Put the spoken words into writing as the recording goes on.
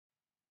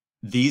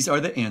These are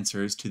the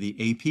answers to the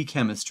AP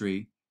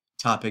Chemistry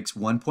topics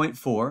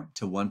 1.4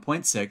 to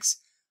 1.6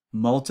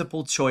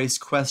 multiple choice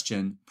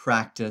question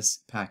practice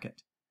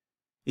packet.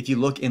 If you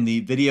look in the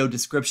video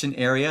description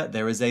area,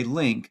 there is a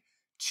link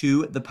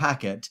to the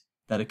packet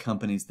that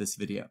accompanies this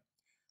video.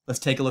 Let's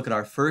take a look at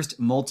our first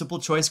multiple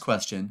choice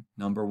question,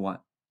 number 1.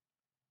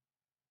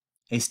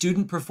 A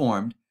student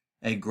performed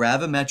a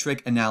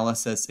gravimetric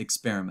analysis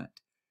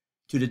experiment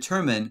to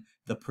determine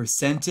the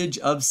percentage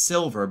of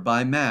silver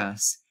by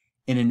mass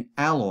in an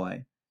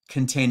alloy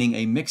containing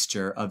a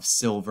mixture of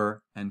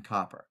silver and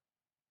copper.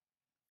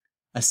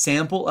 A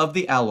sample of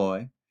the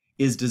alloy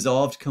is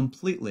dissolved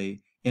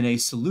completely in a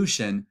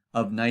solution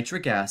of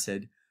nitric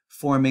acid,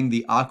 forming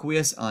the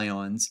aqueous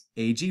ions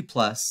Ag+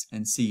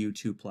 and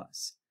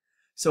Cu2+.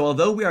 So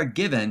although we are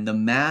given the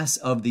mass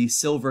of the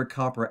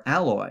silver-copper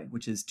alloy,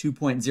 which is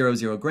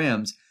 2.00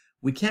 grams,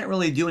 we can't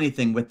really do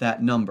anything with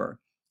that number.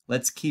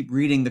 Let's keep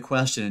reading the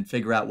question and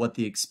figure out what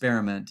the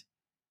experiment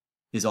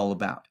is all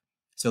about.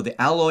 So the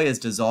alloy is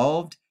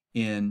dissolved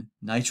in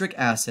nitric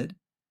acid,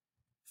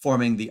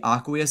 forming the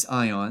aqueous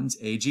ions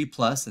Ag+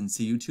 and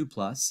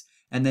Cu2+,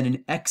 and then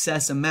an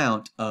excess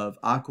amount of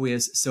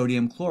aqueous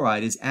sodium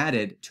chloride is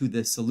added to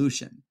this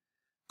solution,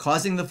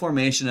 causing the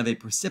formation of a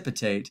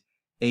precipitate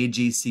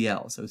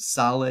AgCl, so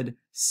solid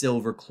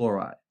silver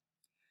chloride.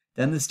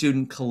 Then the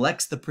student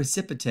collects the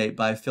precipitate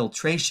by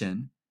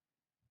filtration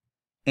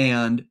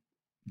and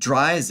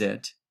dries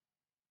it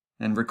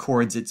and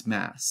records its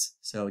mass.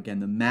 So again,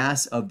 the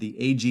mass of the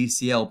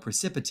AgCl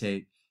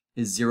precipitate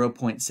is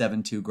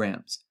 0.72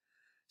 grams.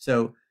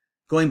 So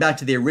going back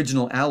to the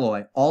original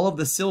alloy, all of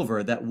the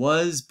silver that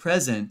was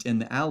present in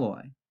the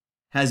alloy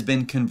has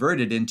been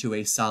converted into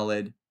a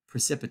solid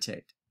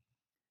precipitate.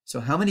 So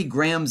how many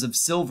grams of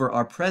silver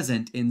are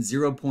present in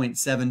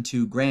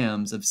 0.72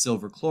 grams of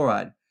silver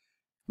chloride?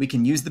 We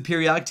can use the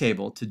periodic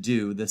table to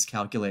do this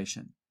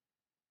calculation.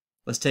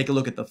 Let's take a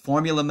look at the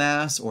formula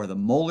mass or the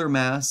molar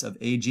mass of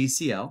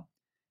AgCl.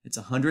 It's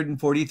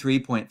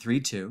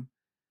 143.32.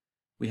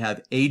 We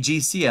have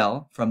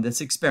AgCl from this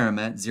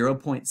experiment,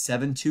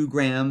 0.72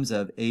 grams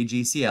of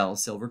AgCl,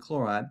 silver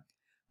chloride.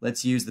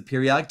 Let's use the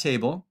periodic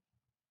table.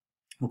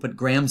 We'll put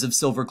grams of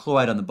silver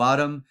chloride on the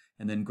bottom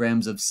and then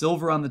grams of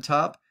silver on the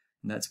top.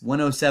 And that's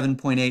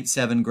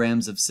 107.87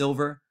 grams of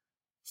silver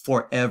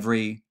for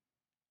every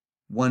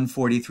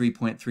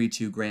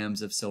 143.32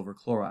 grams of silver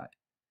chloride.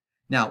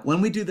 Now,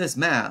 when we do this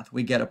math,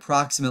 we get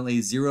approximately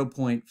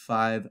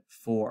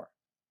 0.54.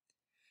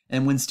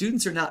 And when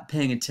students are not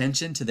paying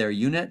attention to their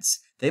units,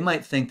 they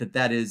might think that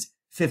that is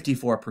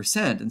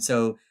 54%. And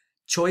so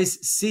choice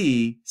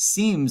C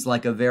seems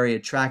like a very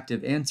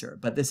attractive answer,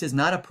 but this is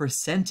not a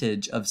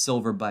percentage of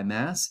silver by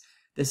mass.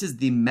 This is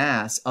the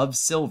mass of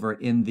silver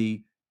in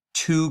the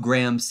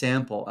 2-gram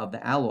sample of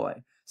the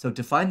alloy. So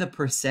to find the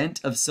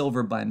percent of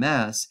silver by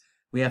mass,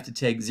 we have to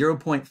take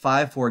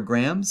 0.54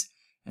 grams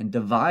and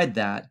divide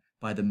that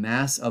by the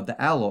mass of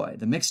the alloy,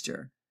 the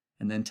mixture,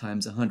 and then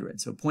times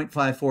 100. So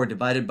 0.54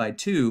 divided by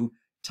 2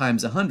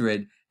 times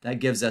 100, that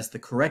gives us the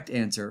correct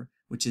answer,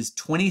 which is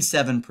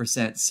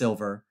 27%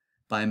 silver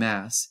by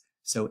mass.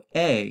 So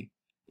A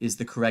is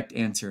the correct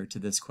answer to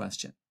this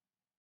question.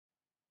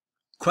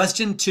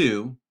 Question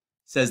 2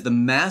 says the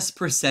mass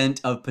percent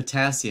of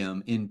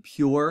potassium in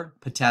pure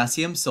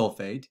potassium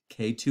sulfate,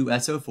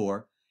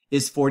 K2SO4,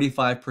 is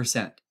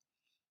 45%.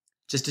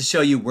 Just to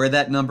show you where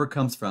that number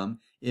comes from,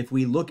 if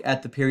we look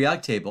at the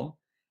periodic table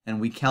and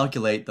we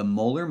calculate the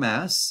molar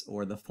mass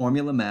or the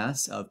formula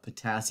mass of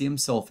potassium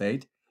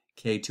sulfate,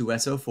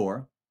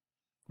 K2SO4,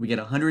 we get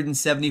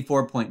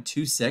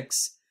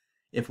 174.26.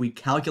 If we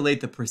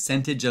calculate the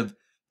percentage of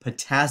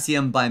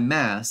potassium by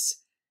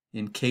mass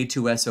in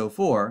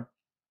K2SO4,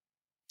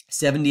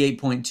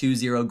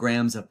 78.20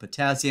 grams of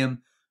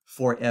potassium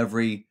for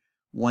every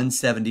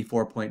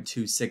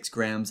 174.26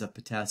 grams of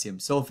potassium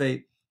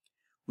sulfate,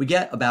 we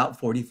get about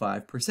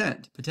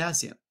 45%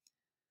 potassium.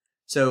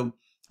 So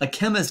a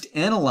chemist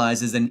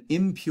analyzes an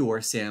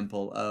impure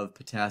sample of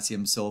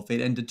potassium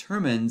sulfate and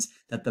determines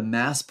that the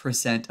mass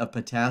percent of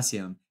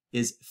potassium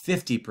is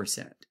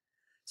 50%.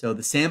 So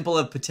the sample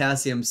of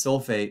potassium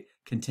sulfate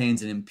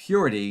contains an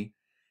impurity.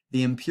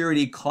 The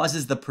impurity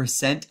causes the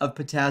percent of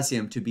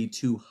potassium to be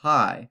too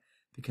high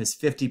because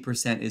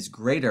 50% is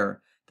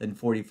greater than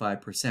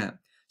 45%.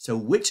 So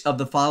which of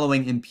the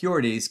following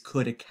impurities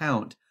could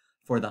account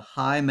for the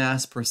high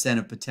mass percent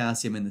of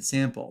potassium in the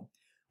sample?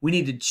 We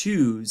need to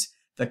choose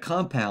the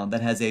compound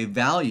that has a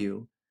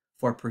value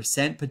for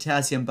percent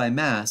potassium by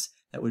mass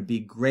that would be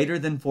greater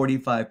than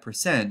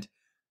 45%,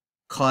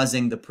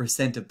 causing the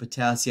percent of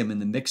potassium in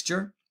the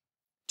mixture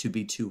to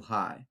be too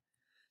high.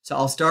 So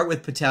I'll start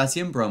with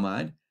potassium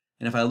bromide,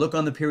 and if I look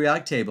on the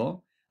periodic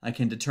table, I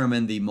can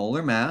determine the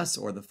molar mass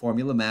or the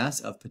formula mass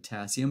of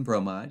potassium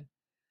bromide,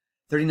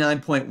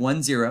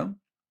 39.10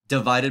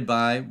 divided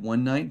by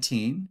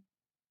 119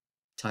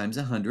 times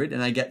 100,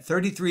 and I get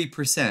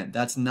 33%.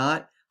 That's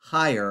not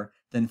higher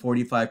than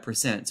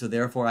 45%, so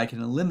therefore I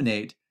can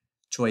eliminate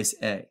choice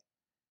A.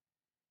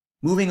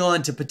 Moving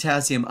on to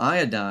potassium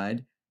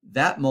iodide,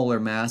 that molar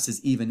mass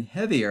is even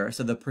heavier,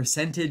 so the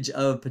percentage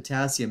of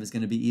potassium is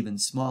going to be even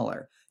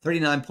smaller.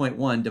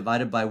 39.1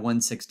 divided by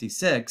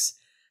 166,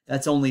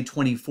 that's only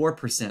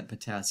 24%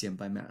 potassium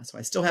by mass. So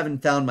I still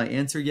haven't found my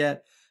answer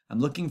yet. I'm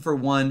looking for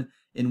one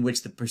in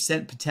which the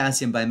percent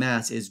potassium by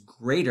mass is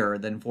greater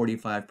than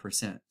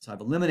 45%. So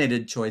I've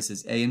eliminated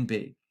choices A and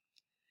B.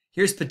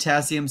 Here's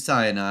potassium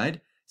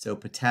cyanide, so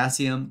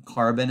potassium,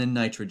 carbon, and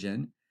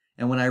nitrogen.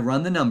 And when I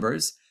run the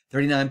numbers,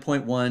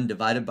 39.1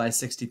 divided by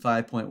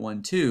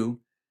 65.12,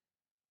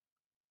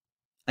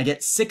 I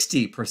get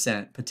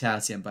 60%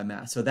 potassium by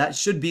mass. So that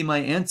should be my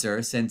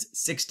answer since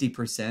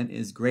 60%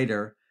 is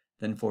greater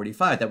than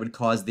 45. That would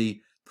cause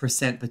the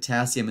percent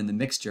potassium in the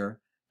mixture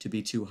to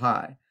be too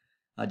high.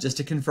 Just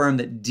to confirm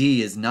that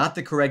D is not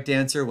the correct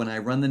answer, when I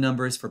run the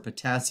numbers for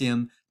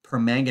potassium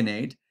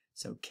permanganate,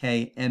 so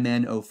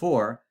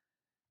KMnO4,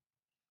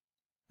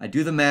 I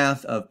do the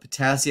math of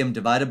potassium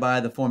divided by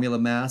the formula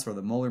mass or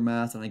the molar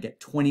mass, and I get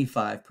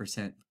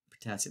 25%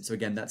 potassium. So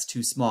again, that's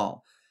too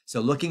small.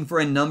 So looking for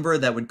a number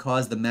that would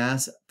cause the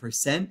mass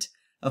percent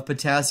of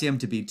potassium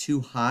to be too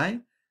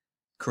high,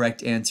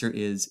 correct answer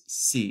is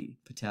C,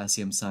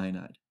 potassium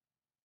cyanide.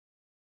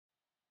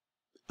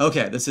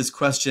 Okay, this is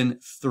question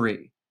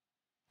 3.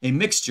 A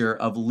mixture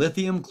of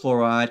lithium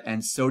chloride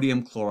and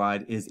sodium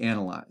chloride is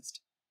analyzed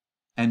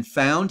and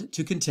found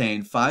to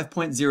contain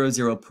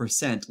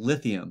 5.00%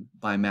 lithium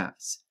by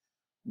mass.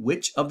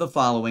 Which of the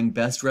following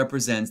best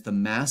represents the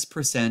mass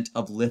percent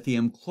of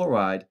lithium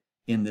chloride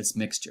in this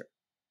mixture?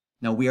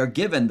 Now we are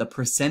given the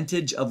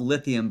percentage of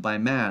lithium by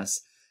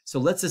mass, so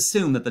let's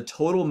assume that the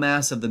total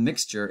mass of the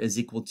mixture is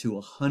equal to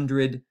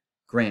 100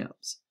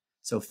 grams.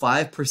 So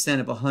 5%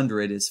 of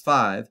 100 is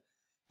 5.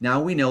 Now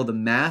we know the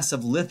mass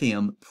of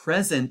lithium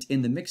present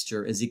in the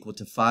mixture is equal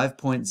to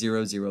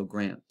 5.00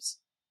 grams.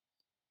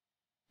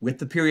 With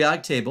the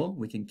periodic table,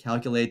 we can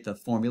calculate the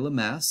formula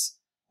mass,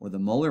 or the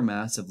molar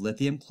mass of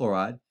lithium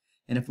chloride.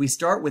 And if we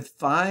start with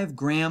 5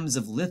 grams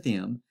of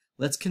lithium,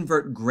 let's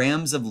convert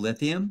grams of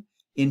lithium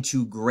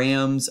into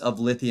grams of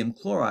lithium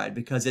chloride,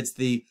 because it's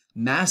the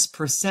mass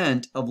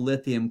percent of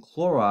lithium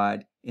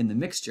chloride in the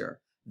mixture.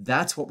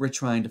 That's what we're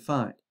trying to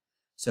find.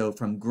 So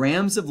from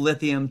grams of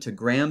lithium to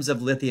grams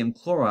of lithium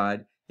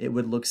chloride, it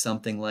would look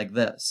something like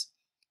this.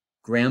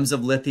 Grams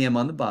of lithium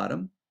on the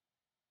bottom,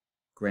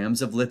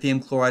 grams of lithium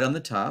chloride on the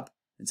top.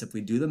 And so if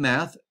we do the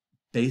math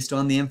based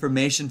on the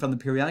information from the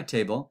periodic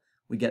table,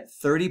 we get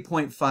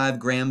 30.5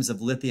 grams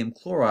of lithium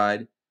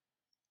chloride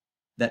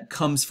that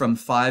comes from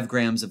 5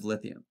 grams of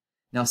lithium.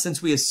 Now,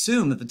 since we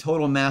assume that the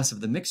total mass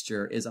of the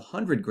mixture is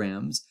 100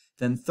 grams,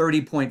 then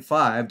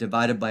 30.5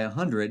 divided by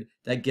 100,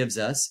 that gives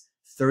us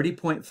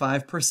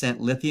 30.5%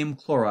 lithium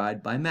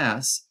chloride by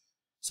mass.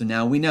 So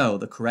now we know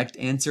the correct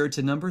answer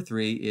to number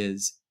 3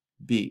 is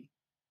B.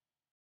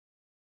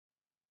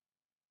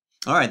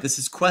 All right, this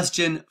is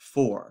question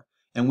 4,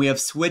 and we have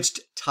switched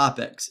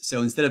topics.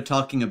 So instead of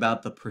talking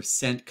about the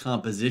percent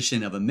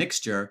composition of a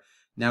mixture,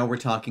 now we're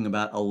talking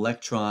about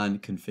electron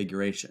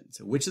configuration.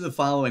 So which of the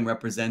following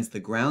represents the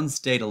ground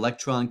state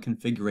electron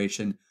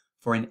configuration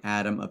for an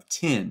atom of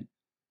tin?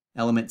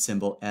 Element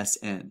symbol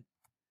Sn.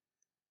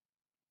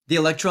 The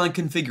electron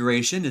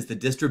configuration is the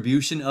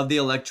distribution of the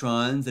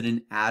electrons in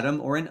an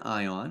atom or an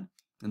ion,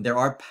 and there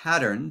are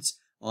patterns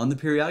on the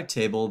periodic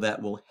table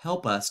that will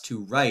help us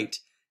to write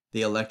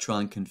the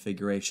electron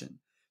configuration.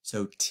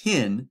 So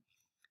tin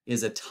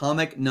is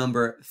atomic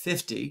number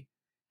 50,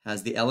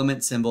 has the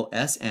element symbol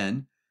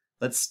Sn.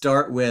 Let's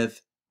start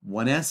with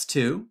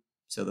 1s2,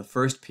 so the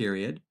first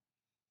period,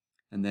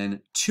 and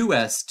then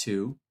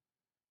 2s2,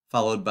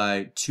 followed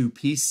by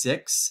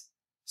 2p6,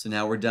 so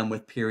now we're done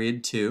with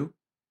period 2.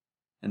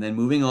 And then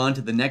moving on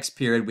to the next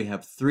period, we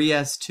have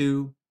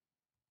 3s2,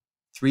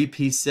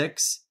 3p6,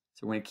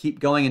 so we're going to keep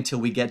going until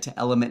we get to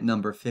element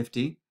number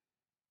 50.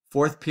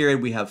 Fourth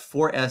period, we have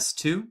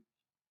 4s2,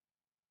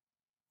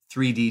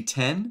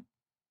 3d10,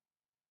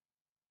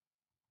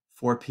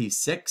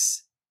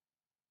 4p6.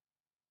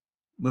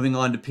 Moving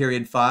on to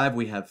period 5,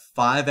 we have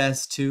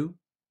 5s2,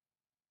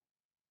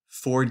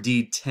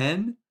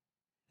 4d10,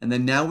 and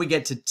then now we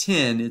get to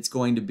tin, it's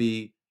going to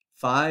be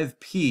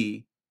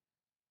 5p2.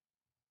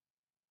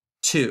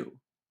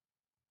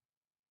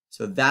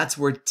 So that's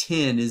where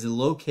tin is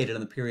located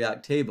on the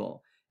periodic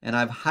table. And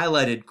I've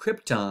highlighted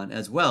krypton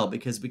as well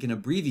because we can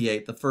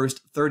abbreviate the first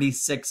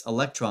 36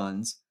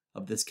 electrons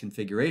of this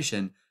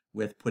configuration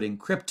with putting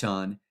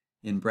krypton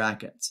in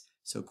brackets.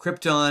 So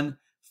krypton,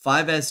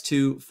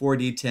 5s2,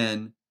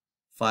 4d10,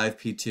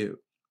 5p2.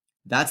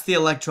 That's the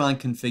electron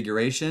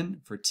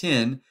configuration for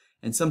tin,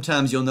 and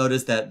sometimes you'll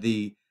notice that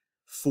the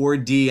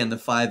 4d and the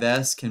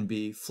 5s can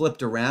be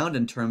flipped around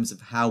in terms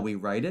of how we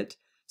write it.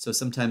 So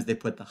sometimes they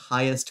put the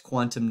highest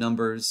quantum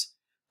numbers,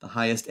 the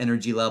highest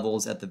energy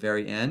levels at the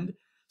very end.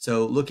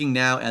 So looking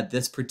now at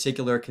this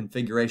particular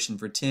configuration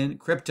for tin,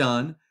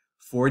 krypton,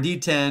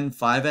 4d10,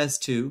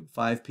 5s2,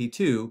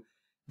 5p2,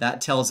 that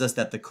tells us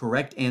that the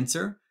correct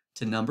answer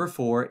to number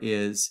 4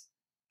 is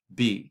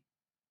B.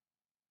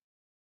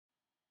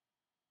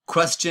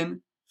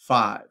 Question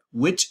 5.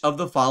 Which of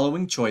the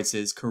following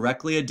choices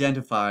correctly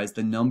identifies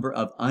the number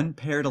of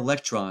unpaired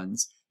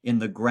electrons in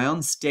the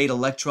ground state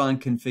electron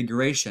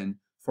configuration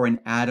for an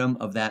atom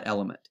of that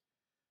element?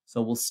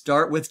 So we'll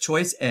start with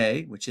choice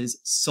A, which is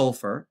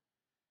sulfur.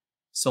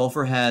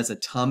 Sulfur has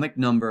atomic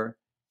number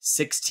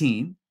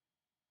 16,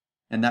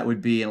 and that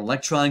would be an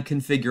electron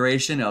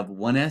configuration of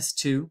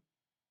 1s2,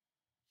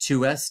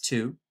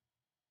 2s2,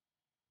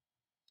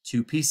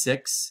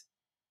 2p6,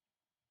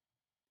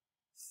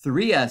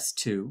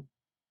 3s2,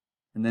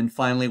 and then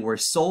finally where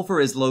sulfur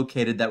is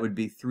located, that would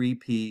be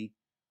 3p4.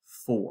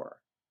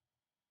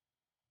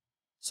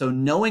 So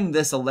knowing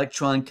this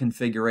electron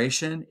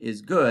configuration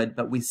is good,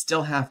 but we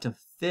still have to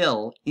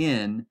fill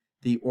in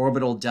the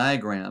orbital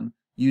diagram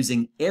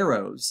using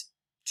arrows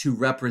to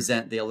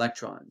represent the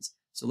electrons.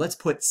 So let's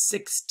put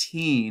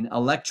 16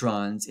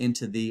 electrons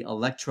into the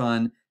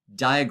electron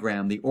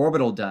diagram, the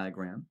orbital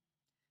diagram.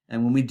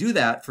 And when we do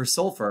that for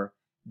sulfur,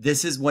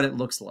 this is what it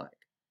looks like.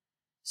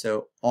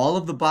 So all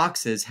of the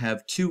boxes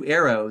have 2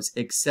 arrows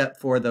except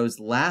for those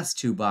last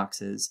 2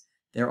 boxes.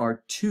 There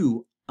are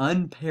 2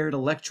 unpaired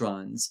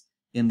electrons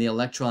in the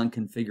electron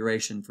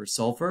configuration for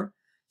sulfur.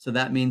 So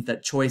that means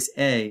that choice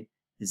A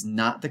is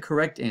not the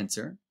correct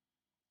answer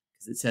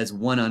because it says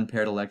 1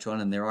 unpaired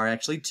electron and there are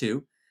actually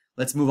 2.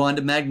 Let's move on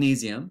to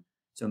magnesium.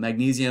 So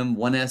magnesium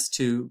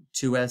 1s2,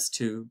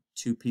 2s2,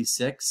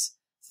 2p6,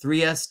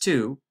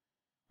 3s2.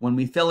 When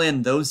we fill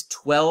in those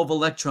 12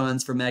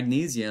 electrons for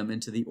magnesium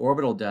into the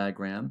orbital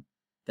diagram,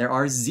 there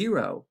are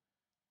 0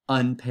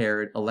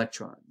 unpaired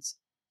electrons.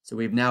 So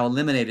we've now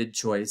eliminated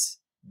choice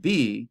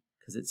B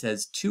because it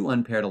says 2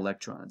 unpaired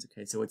electrons.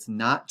 Okay, so it's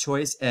not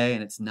choice A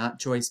and it's not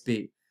choice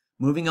B.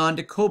 Moving on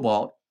to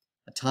cobalt,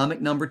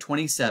 atomic number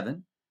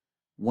 27,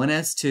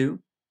 1s2,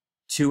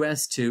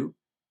 2s2,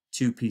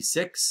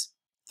 2p6,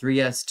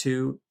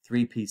 3s2,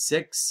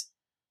 3p6,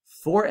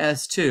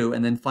 4s2,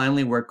 and then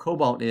finally where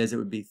cobalt is, it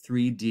would be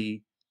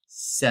 3d7.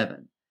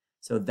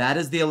 So that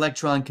is the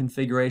electron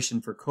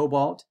configuration for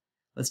cobalt.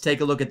 Let's take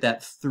a look at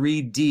that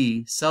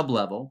 3d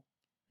sublevel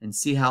and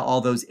see how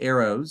all those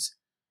arrows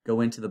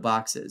go into the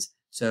boxes.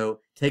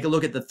 So take a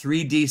look at the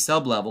 3d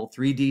sublevel,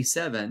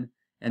 3d7,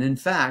 and in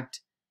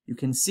fact, you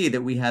can see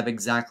that we have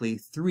exactly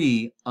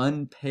 3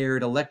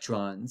 unpaired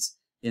electrons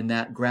in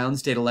that ground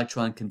state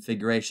electron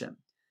configuration.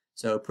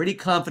 So pretty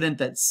confident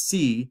that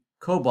C,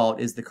 cobalt,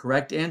 is the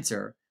correct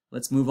answer.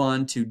 Let's move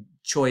on to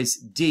choice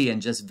D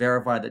and just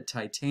verify that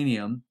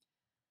titanium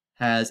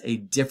has a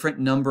different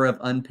number of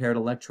unpaired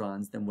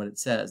electrons than what it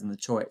says in the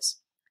choice.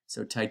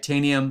 So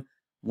titanium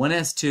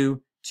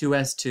 1s2,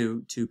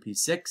 2s2,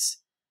 2p6,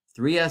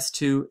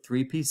 3s2,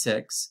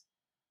 3p6,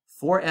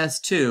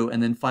 4s2,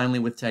 and then finally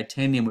with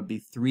titanium would be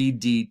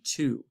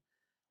 3d2.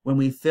 When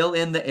we fill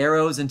in the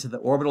arrows into the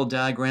orbital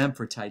diagram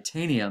for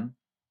titanium,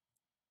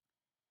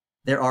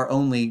 there are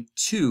only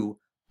 2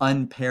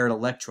 unpaired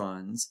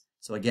electrons.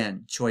 So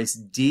again, choice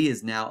D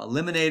is now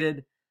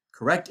eliminated.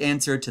 Correct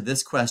answer to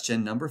this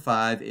question, number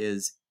 5,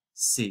 is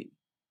C.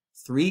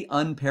 3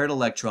 unpaired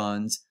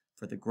electrons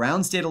for the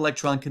ground state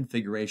electron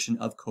configuration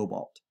of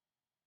cobalt.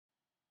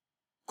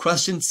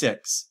 Question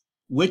 6.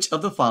 Which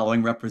of the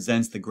following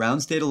represents the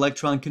ground state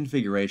electron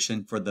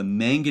configuration for the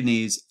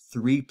manganese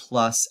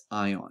 3+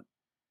 ion?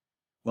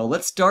 Well,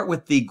 let's start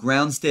with the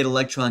ground state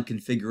electron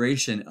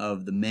configuration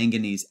of the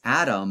manganese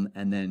atom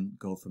and then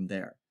go from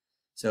there.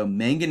 So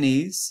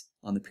manganese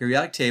on the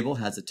periodic table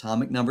has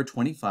atomic number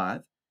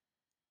 25,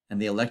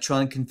 and the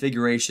electron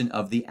configuration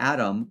of the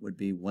atom would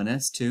be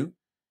 1s2,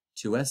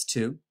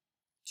 2s2,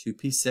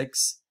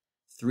 2p6,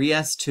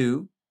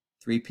 3s2,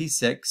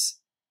 3p6,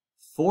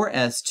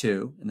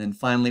 4s2, and then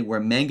finally where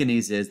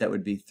manganese is, that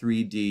would be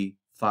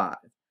 3d5.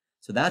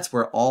 So that's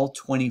where all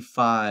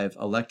 25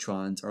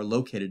 electrons are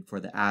located for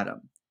the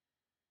atom.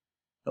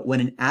 But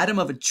when an atom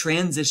of a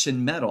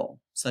transition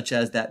metal, such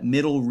as that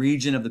middle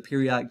region of the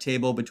periodic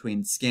table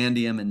between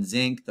scandium and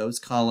zinc, those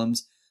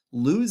columns,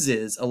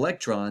 loses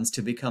electrons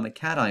to become a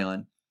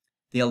cation,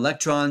 the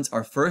electrons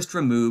are first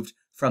removed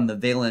from the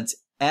valence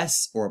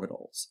s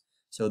orbitals.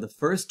 So the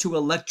first 2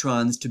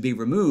 electrons to be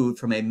removed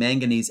from a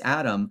manganese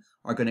atom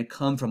are going to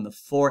come from the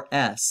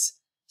 4s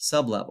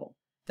sublevel.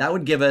 That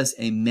would give us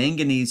a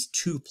manganese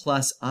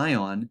 2+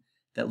 ion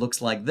that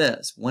looks like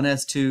this: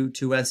 1s2,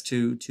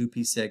 2s2,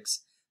 2p6,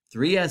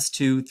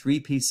 3s2,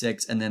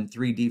 3p6, and then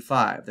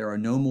 3d5. There are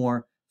no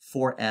more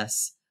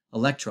 4s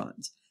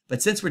electrons.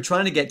 But since we're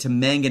trying to get to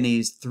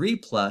manganese 3+,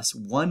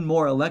 1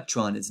 more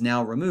electron is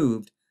now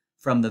removed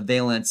from the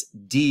valence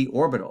d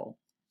orbital,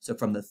 so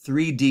from the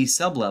 3d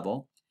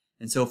sublevel.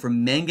 And so for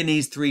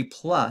manganese 3+,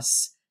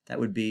 that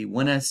would be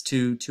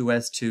 1s2,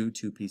 2s2,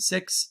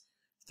 2p6,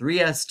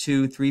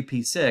 3s2,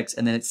 3p6,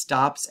 and then it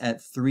stops at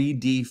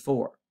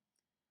 3d4.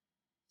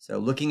 So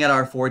looking at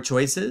our 4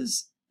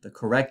 choices, the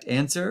correct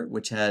answer,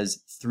 which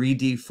has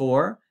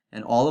 3d4,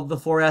 and all of the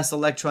 4s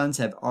electrons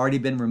have already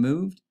been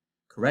removed,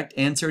 correct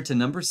answer to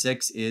number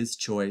 6 is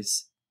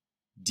choice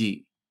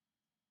D.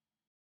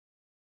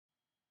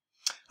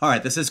 All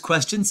right, this is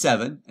question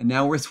 7, and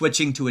now we're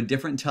switching to a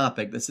different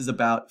topic. This is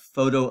about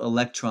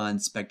photoelectron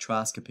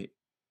spectroscopy.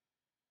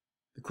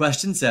 The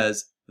question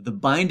says the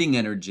binding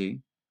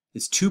energy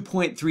is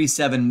 2.37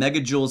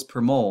 megajoules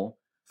per mole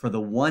for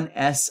the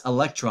 1s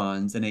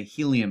electrons in a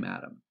helium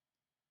atom.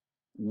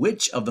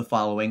 Which of the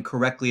following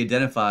correctly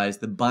identifies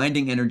the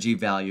binding energy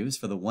values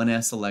for the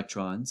 1s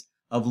electrons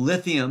of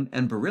lithium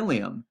and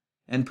beryllium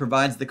and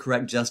provides the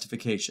correct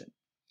justification?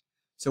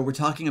 So we're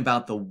talking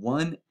about the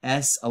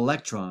 1s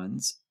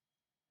electrons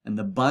and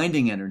the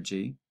binding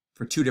energy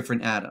for two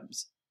different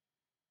atoms.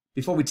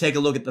 Before we take a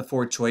look at the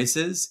four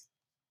choices,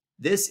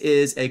 this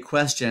is a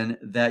question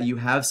that you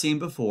have seen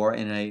before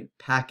in a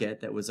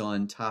packet that was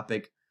on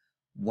topic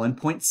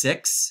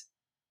 1.6,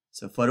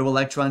 so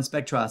photoelectron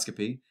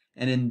spectroscopy.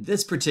 And in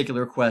this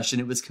particular question,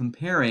 it was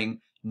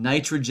comparing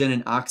nitrogen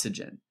and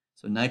oxygen.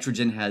 So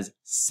nitrogen has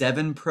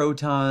 7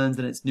 protons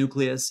in its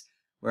nucleus,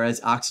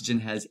 whereas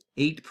oxygen has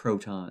 8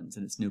 protons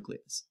in its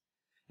nucleus.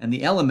 And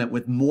the element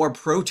with more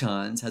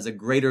protons has a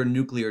greater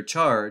nuclear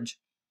charge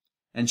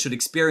and should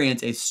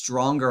experience a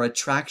stronger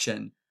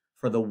attraction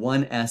for the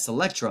 1s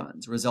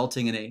electrons,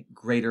 resulting in a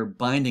greater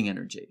binding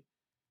energy.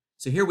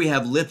 So here we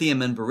have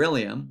lithium and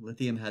beryllium.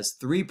 Lithium has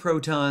 3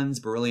 protons,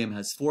 beryllium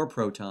has 4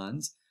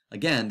 protons.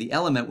 Again, the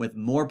element with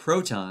more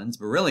protons,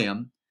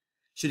 beryllium,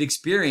 should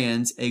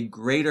experience a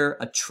greater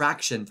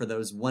attraction for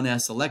those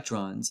 1s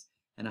electrons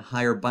and a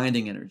higher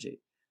binding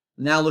energy.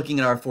 Now looking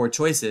at our four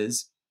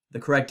choices, the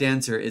correct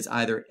answer is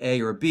either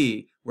A or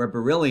B, where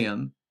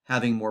beryllium,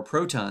 having more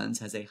protons,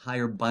 has a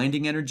higher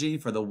binding energy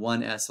for the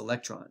 1s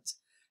electrons.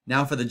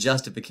 Now for the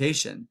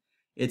justification,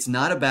 it's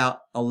not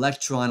about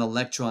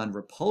electron-electron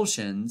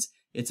repulsions,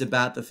 it's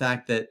about the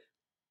fact that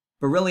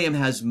beryllium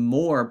has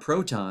more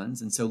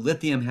protons, and so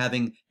lithium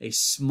having a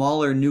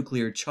smaller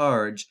nuclear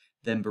charge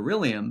than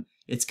beryllium,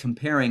 it's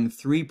comparing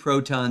 3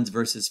 protons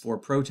versus 4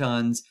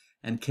 protons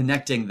and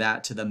connecting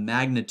that to the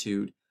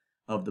magnitude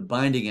of the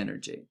binding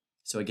energy.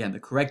 So again, the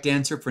correct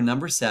answer for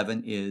number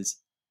 7 is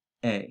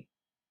A.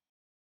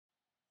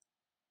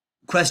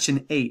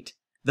 Question 8.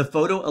 The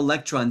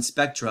photoelectron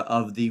spectra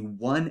of the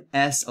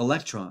 1s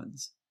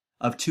electrons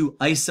of two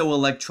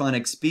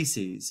isoelectronic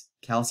species,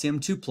 calcium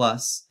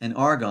 2+ and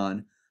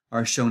argon,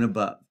 are shown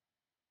above.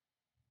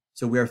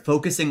 So we are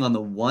focusing on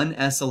the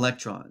 1s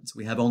electrons.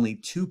 We have only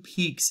 2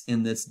 peaks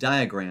in this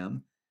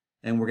diagram,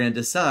 and we're going to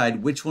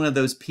decide which one of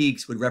those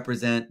peaks would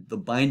represent the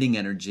binding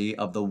energy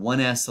of the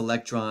 1s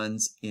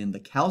electrons in the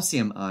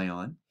calcium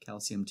ion,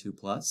 calcium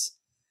 2+,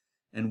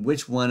 and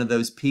which one of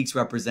those peaks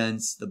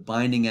represents the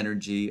binding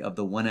energy of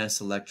the 1s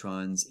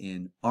electrons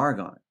in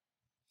argon.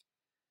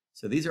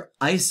 So these are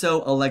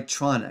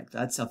isoelectronic.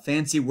 That's a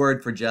fancy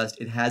word for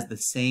just it has the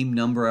same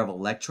number of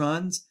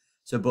electrons.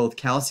 So both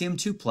calcium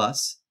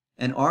 2+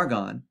 and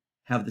argon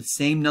have the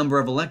same number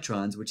of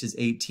electrons, which is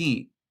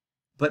 18.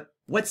 But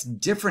what's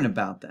different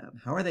about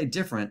them? How are they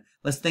different?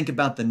 Let's think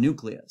about the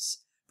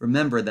nucleus.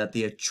 Remember that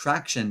the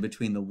attraction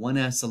between the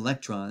 1s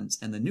electrons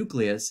and the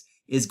nucleus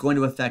is going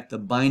to affect the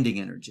binding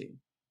energy.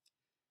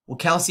 Well,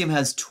 calcium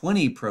has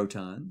 20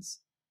 protons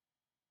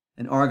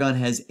and argon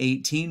has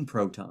 18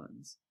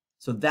 protons.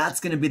 So that's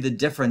going to be the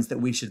difference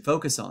that we should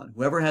focus on.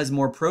 Whoever has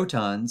more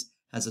protons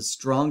has a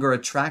stronger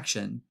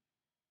attraction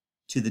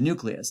to the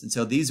nucleus. And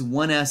so these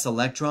 1s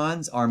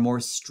electrons are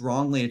more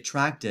strongly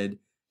attracted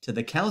to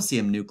the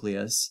calcium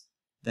nucleus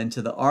than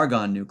to the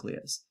argon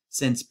nucleus.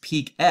 Since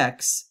peak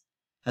X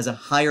has a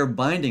higher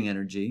binding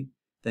energy,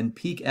 then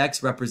peak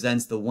X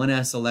represents the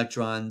 1s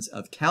electrons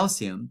of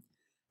calcium,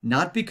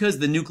 not because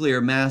the nuclear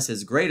mass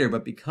is greater,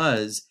 but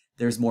because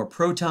there's more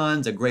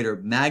protons, a greater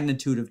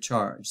magnitude of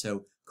charge.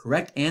 So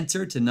correct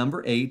answer to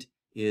number 8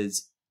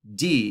 is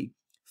D,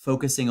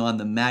 focusing on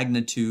the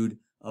magnitude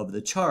of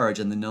the charge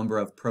and the number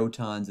of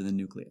protons in the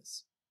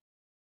nucleus.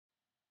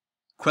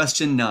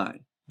 Question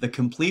 9. The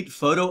complete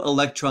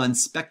photoelectron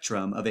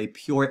spectrum of a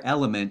pure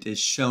element is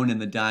shown in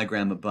the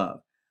diagram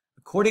above.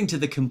 According to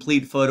the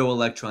complete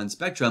photoelectron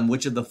spectrum,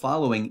 which of the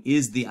following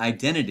is the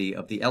identity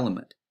of the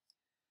element?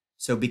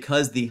 So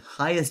because the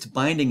highest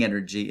binding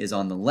energy is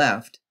on the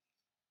left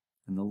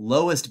and the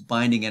lowest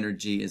binding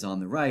energy is on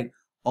the right,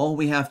 all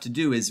we have to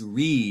do is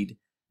read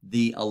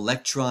the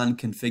electron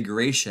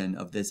configuration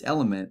of this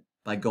element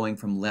by going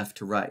from left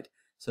to right.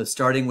 So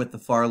starting with the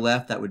far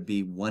left, that would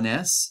be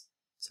 1s,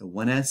 so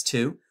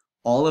 1s2.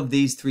 All of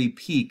these 3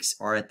 peaks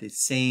are at the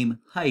same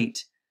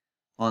height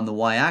on the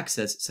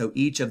y-axis, so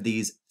each of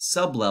these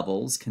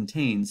sublevels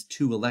contains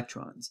 2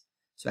 electrons.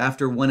 So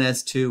after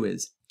 1s2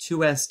 is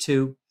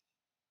 2s2,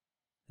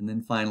 and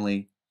then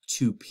finally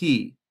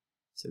 2p.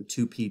 So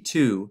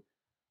 2p2,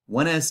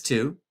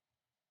 1s2,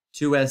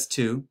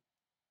 2s2,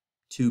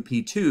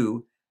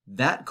 2p2,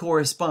 that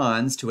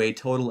corresponds to a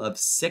total of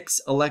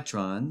 6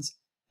 electrons.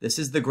 This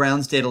is the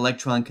ground state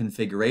electron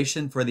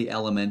configuration for the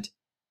element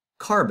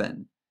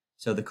carbon.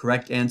 So the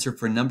correct answer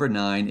for number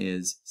 9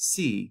 is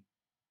C,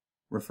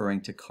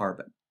 referring to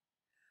carbon.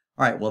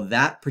 All right, well,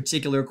 that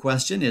particular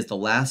question is the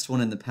last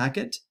one in the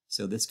packet.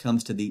 So this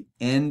comes to the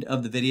end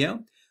of the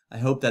video. I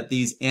hope that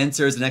these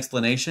answers and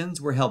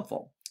explanations were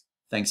helpful.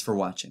 Thanks for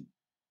watching.